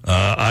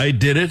 I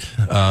did it.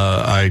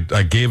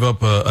 I gave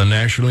up a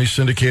nationally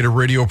syndicated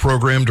radio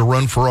program to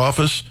run for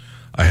office.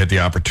 I had the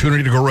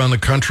opportunity to go around the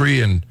country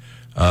and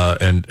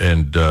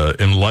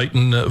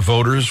enlighten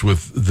voters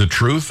with the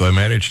truth. I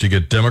managed to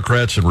get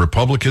Democrats and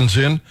Republicans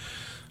in.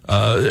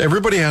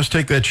 Everybody has to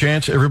take that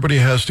chance. Everybody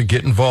has to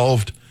get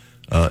involved.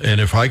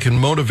 And if I can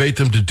motivate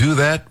them to do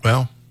that,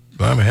 well,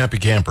 I'm a happy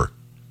camper.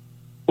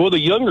 Well, the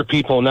younger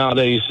people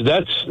nowadays,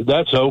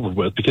 that's over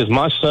with, because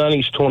my son,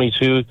 he's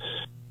 22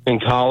 in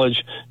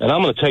college, and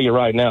I'm going to tell you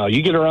right now,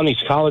 you get around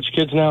these college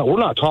kids now, we're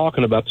not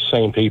talking about the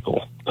same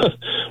people.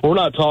 We're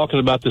not talking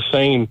about the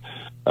same.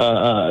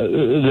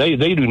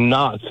 They do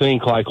not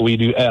think like we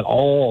do at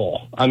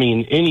all. I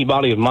mean,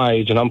 anybody of my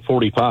age, and I'm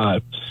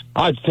 45,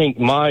 I'd think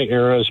my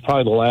era is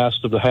probably the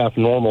last of the half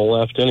normal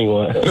left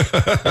anyway.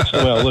 That's the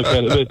way I look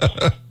at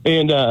it.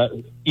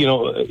 And you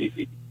know,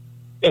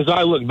 as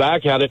I look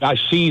back at it, I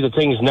see the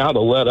things now that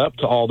led up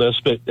to all this,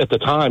 but at the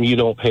time, you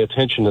don't pay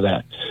attention to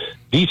that.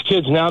 These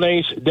kids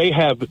nowadays, they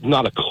have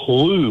not a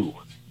clue.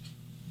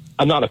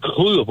 Not a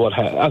clue of what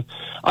happened.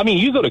 I mean,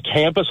 you go to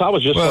campus. I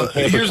was just on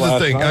campus. Here's the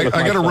thing. I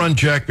got to run,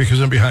 Jack,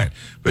 because I'm behind.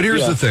 But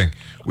here's the thing.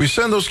 We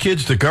send those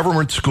kids to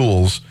government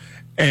schools,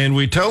 and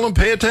we tell them,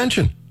 pay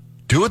attention.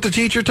 Do what the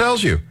teacher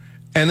tells you.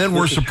 And then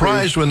we're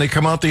surprised when they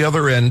come out the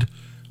other end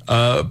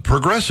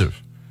progressive.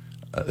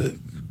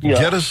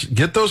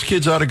 Get those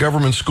kids out of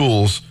government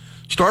schools,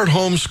 start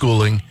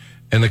homeschooling,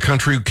 and the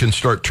country can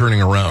start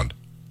turning around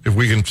if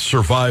we can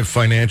survive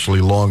financially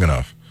long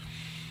enough.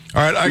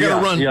 All right, I got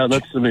to run. Yeah,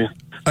 that's to me.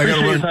 I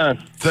got to run. Time.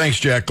 Thanks,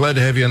 Jack. Glad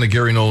to have you on the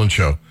Gary Nolan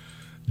Show.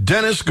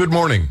 Dennis, good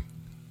morning.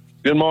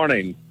 Good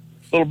morning.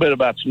 A little bit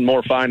about some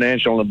more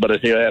financial, but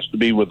it has to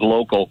be with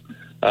local.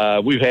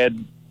 We've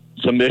had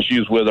some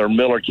issues with our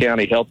Miller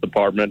County Health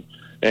Department,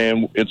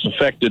 and it's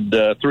affected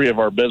 3 of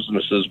our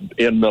businesses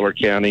in Miller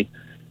County.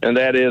 And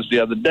that is, the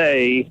other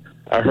day,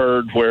 I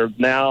heard where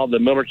now the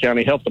Miller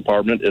County Health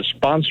Department is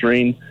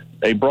sponsoring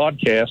a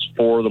broadcast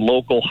for the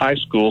local high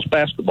schools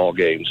basketball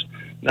games.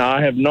 Now,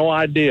 I have no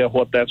idea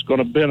what that's going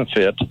to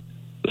benefit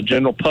the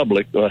general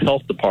public, the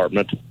health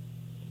department,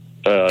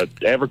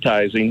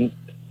 advertising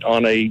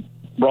on a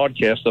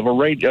broadcast of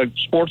a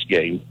sports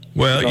game.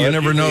 Well, you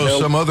never know.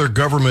 Some other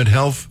government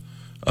health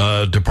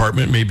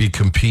department may be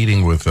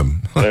competing with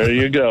them. There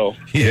you go.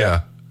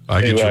 Yeah,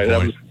 I get your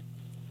point.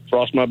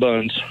 Frost my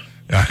buns.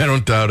 I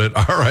don't doubt it.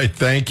 All right,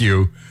 thank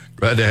you.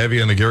 Glad to have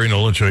you on the Gary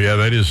Nolan Show. Yeah,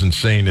 that is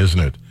insane, isn't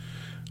it?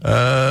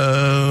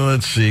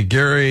 Let's see.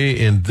 Gary,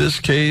 in this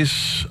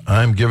case,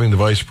 I'm giving the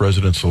vice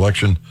president's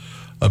election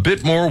a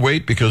bit more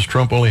weight because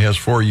Trump only has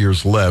 4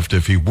 years left.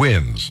 If he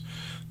wins,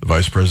 the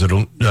vice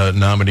president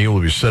nominee will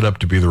be set up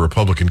to be the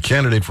Republican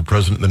candidate for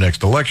president in the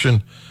next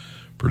election.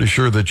 Pretty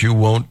sure that you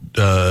won't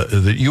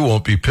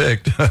be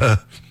picked.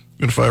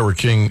 If I were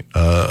king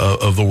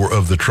of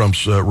the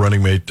Trump's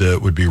running mate,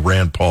 would be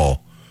Rand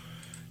Paul.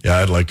 Yeah,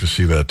 I'd like to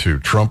see that too.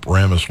 Trump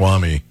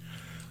Ramaswamy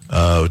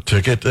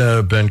ticket.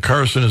 Ben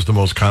Carson is the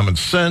most common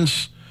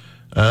sense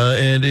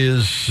and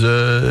is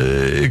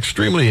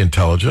extremely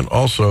intelligent.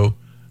 Also,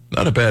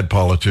 not a bad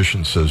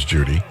politician, says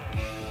Judy.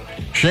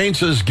 Shane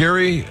says,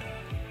 Gary,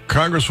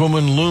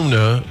 Congresswoman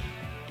Lumna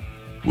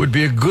would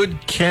be a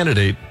good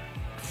candidate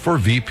for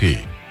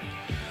VP.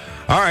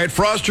 All right,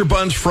 Frost Your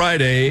Buns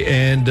Friday,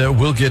 and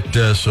we'll get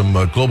some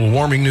global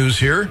warming news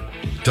here.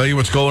 Tell you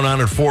what's going on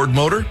at Ford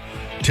Motor.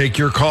 Take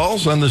your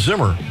calls on the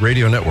Zimmer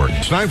Radio Network.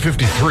 It's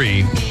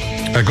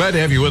 9:53. Glad to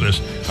have you with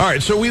us. All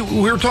right, so we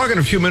were talking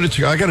a few minutes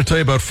ago. I got to tell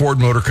you about Ford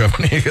Motor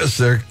Company because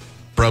they're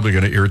probably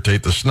going to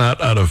irritate the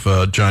snot out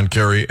of John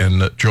Kerry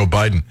and Joe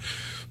Biden.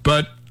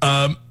 But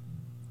the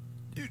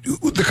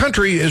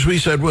country, as we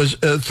said, was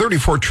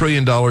 $34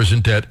 trillion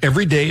in debt.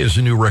 Every day is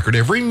a new record.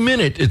 Every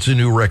minute, it's a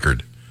new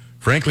record.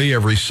 Frankly,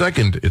 every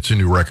second, it's a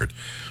new record.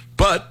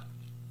 But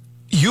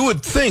you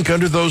would think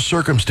under those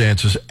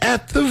circumstances,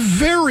 at the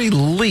very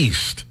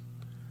least,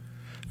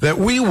 that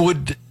we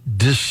would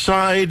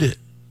decide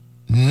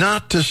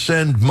not to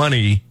send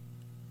money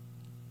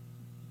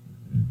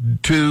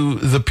to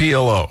the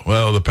PLO,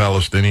 well, the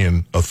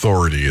Palestinian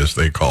Authority, as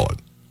they call it.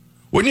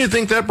 Wouldn't you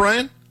think that,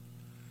 Brian?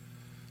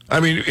 I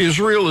mean,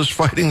 Israel is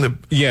fighting the...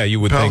 Yeah, you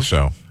would think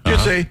so.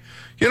 You'd say,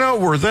 you know,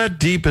 we're that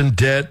deep in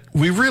debt,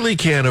 we really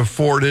can't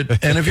afford it,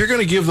 and if you're going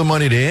to give the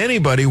money to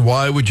anybody,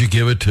 why would you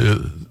give it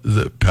to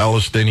the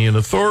Palestinian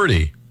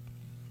Authority?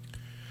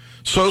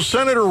 So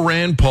Senator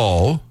Rand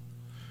Paul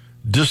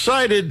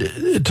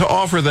decided to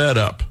offer that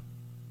up.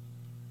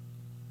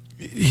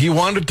 He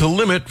wanted to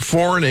limit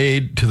foreign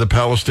aid to the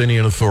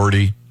Palestinian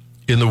Authority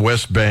in the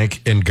West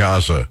Bank and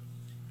Gaza.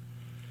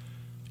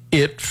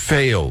 It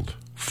failed,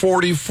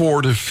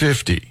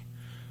 44-50.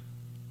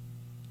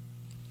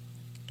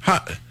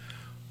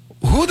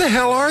 Who the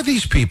hell are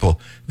these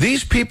people?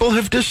 These people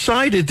have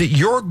decided that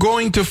you're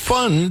going to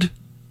fund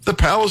the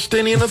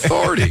Palestinian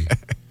Authority.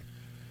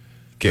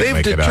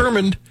 They've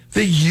determined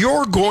that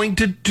you're going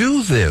to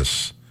do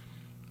this.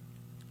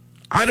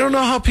 I don't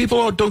know how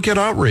people don't get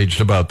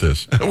outraged about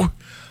this.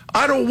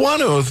 I don't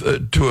want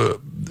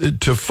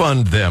to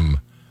fund them.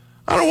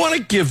 I don't want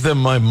to give them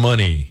my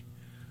money.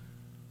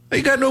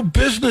 They got no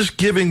business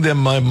giving them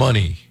my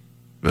money.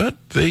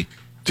 But they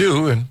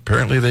do, and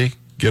apparently they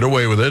get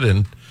away with it.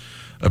 And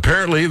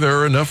apparently there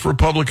are enough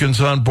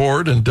Republicans on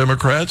board and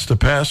Democrats to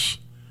pass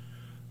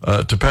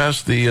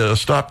the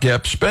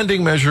stopgap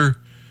spending measure.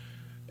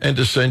 and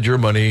to send your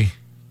money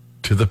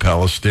to the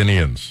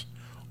Palestinians.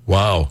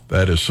 Wow,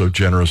 that is so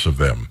generous of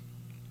them.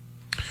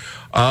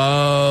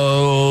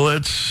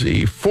 Let's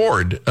see.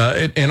 Ford,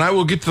 and I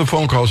will get to the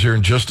phone calls here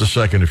in just a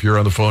second. If you're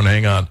on the phone,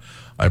 hang on.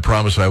 I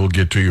promise I will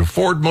get to you.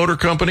 Ford Motor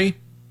Company,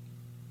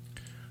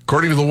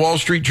 according to the Wall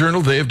Street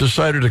Journal, they have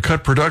decided to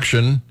cut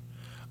production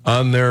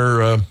on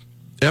their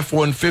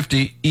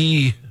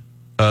F-150E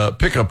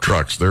pickup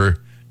trucks. Their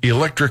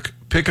electric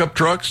pickup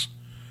trucks.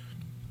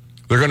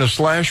 They're going to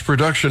slash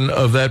production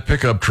of that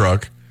pickup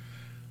truck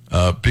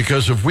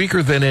because of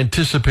weaker than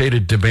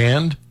anticipated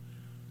demand.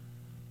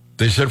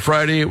 They said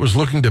Friday it was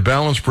looking to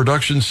balance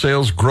production,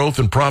 sales, growth,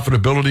 and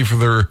profitability for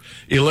their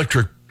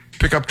electric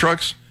pickup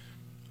trucks.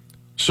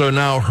 So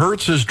now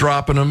Hertz is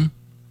dropping them.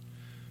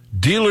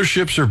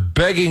 Dealerships are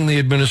begging the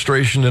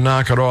administration to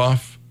knock it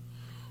off.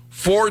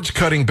 Ford's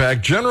cutting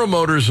back. General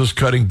Motors is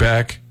cutting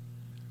back.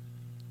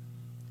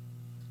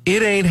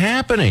 It ain't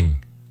happening.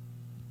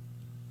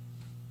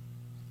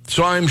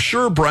 So I'm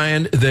sure,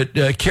 Brian,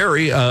 that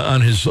Kerry,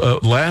 on his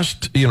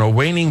last,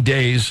 waning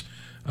days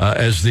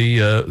as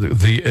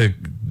the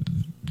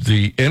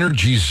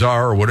energy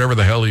czar, or whatever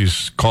the hell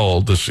he's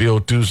called, the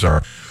CO2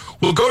 czar,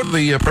 will go to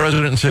the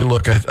president and say,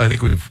 "Look, I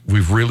think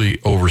we've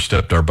really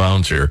overstepped our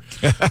bounds here."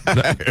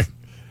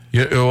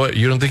 You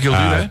don't think he'll do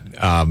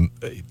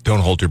that?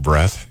 Don't hold your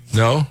breath.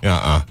 No.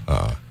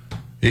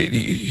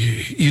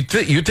 You'd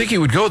think he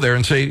would go there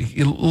and say,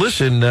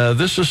 "Listen,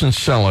 this isn't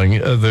selling.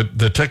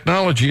 The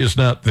technology is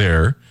not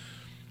there,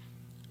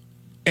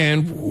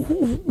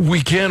 and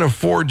we can't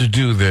afford to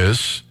do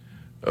this.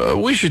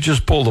 We should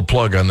just pull the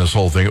plug on this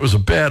whole thing. It was a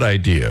bad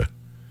idea."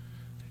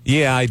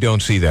 Yeah, I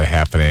don't see that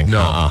happening. No.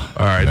 All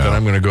right, then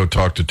I'm going to go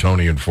talk to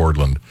Tony in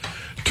Fordland.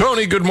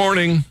 Tony, good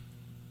morning.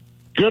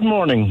 Good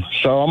morning.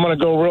 So I'm going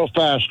to go real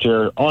fast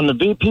here. On the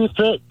VP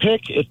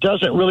pick, it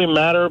doesn't really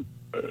matter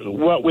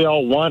what we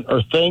all want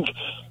or think,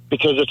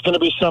 because it's going to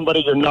be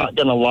somebody you're not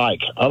going to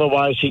like.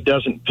 Otherwise,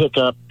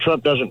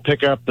 Trump doesn't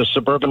pick up the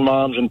suburban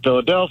moms in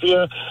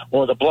Philadelphia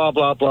or the blah,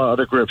 blah, blah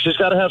other groups. He's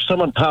got to have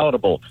someone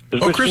palatable.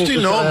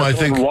 Kristi Noem, I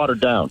think.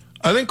 Watered down.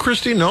 I think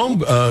Kristi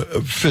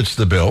Noem fits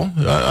the bill.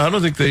 I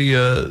don't think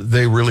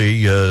they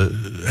really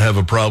have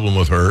a problem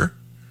with her.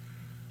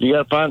 You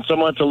got to find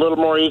someone that's a little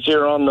more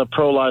easier on the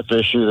pro-life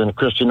issue than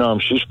Kristi Noem.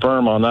 She's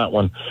firm on that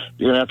one.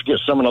 You're going to have to get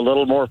someone a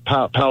little more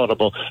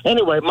palatable.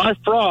 Anyway, my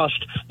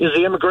frost is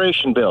the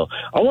immigration bill.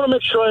 I want to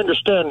make sure I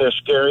understand this,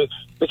 Gary,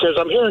 because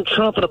I'm hearing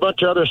Trump and a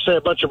bunch of others say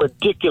a bunch of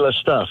ridiculous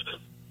stuff.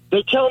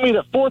 They tell me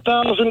that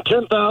 4,000,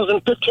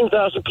 10,000,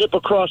 15,000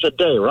 people cross a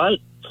day, right?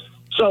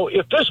 So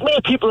if this many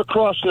people are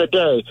crossing a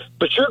day,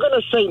 but you're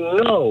going to say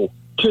no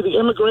to the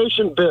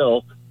immigration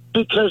bill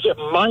because it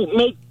might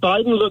make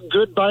Biden look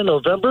good by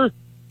November,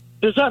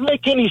 does that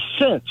make any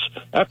sense?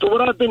 After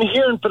what I've been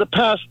hearing for the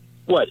past,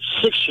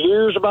 6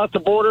 years about the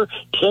border,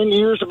 10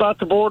 years about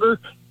the border,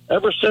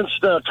 ever since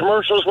the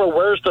commercials were,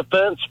 "Where's the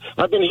fence?"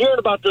 I've been hearing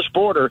about this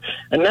border,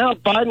 and now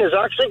Biden is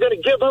actually going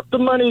to give up the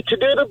money to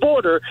do the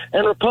border,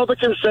 and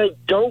Republicans say,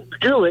 "Don't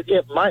do it.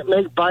 It might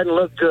make Biden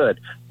look good."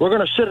 We're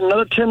going to sit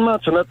another 10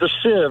 months and let the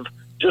sieve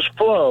just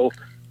flow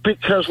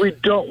because we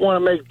don't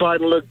want to make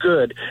Biden look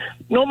good.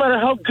 No matter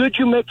how good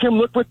you make him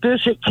look with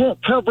this, it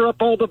can't cover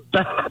up all the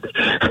bad.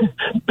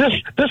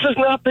 This is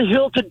not the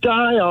hill to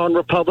die on,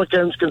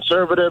 Republicans,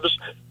 conservatives,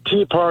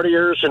 Tea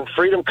Partiers, and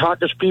Freedom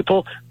Caucus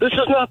people. This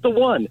is not the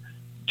one.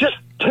 Just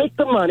take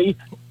the money,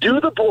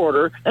 do the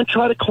border, and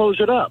try to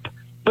close it up.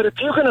 But if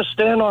you're going to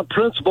stand on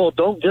principle,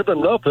 don't give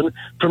them nothing,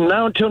 from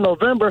now until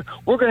November,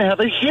 we're going to have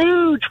a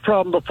huge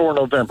problem before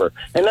November.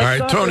 And that's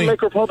not going to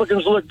make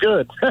Republicans look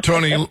good.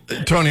 Tony,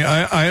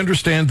 I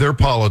understand their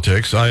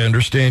politics. I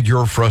understand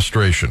your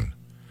frustration.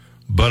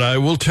 But I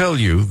will tell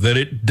you that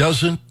it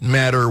doesn't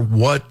matter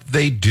what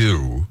they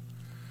do.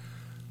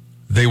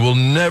 They will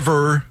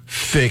never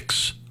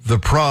fix the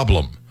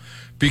problem.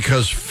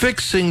 Because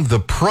fixing the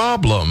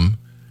problem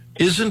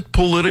isn't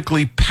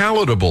politically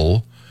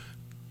palatable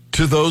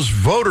to those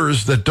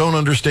voters that don't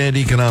understand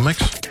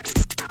economics.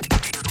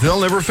 They'll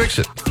never fix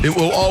it. It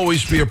will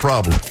always be a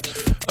problem.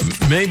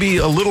 Maybe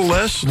a little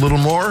less, a little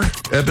more,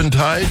 ebb and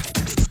tide,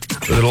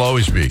 but it'll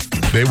always be.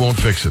 They won't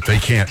fix it. They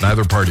can't,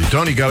 neither party.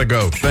 Tony, gotta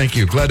go. Thank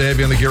you. Glad to have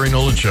you on the Gary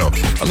Nolan Show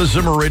on the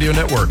Zimmer Radio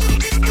Network.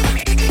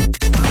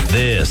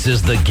 This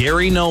is the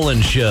Gary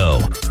Nolan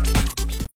Show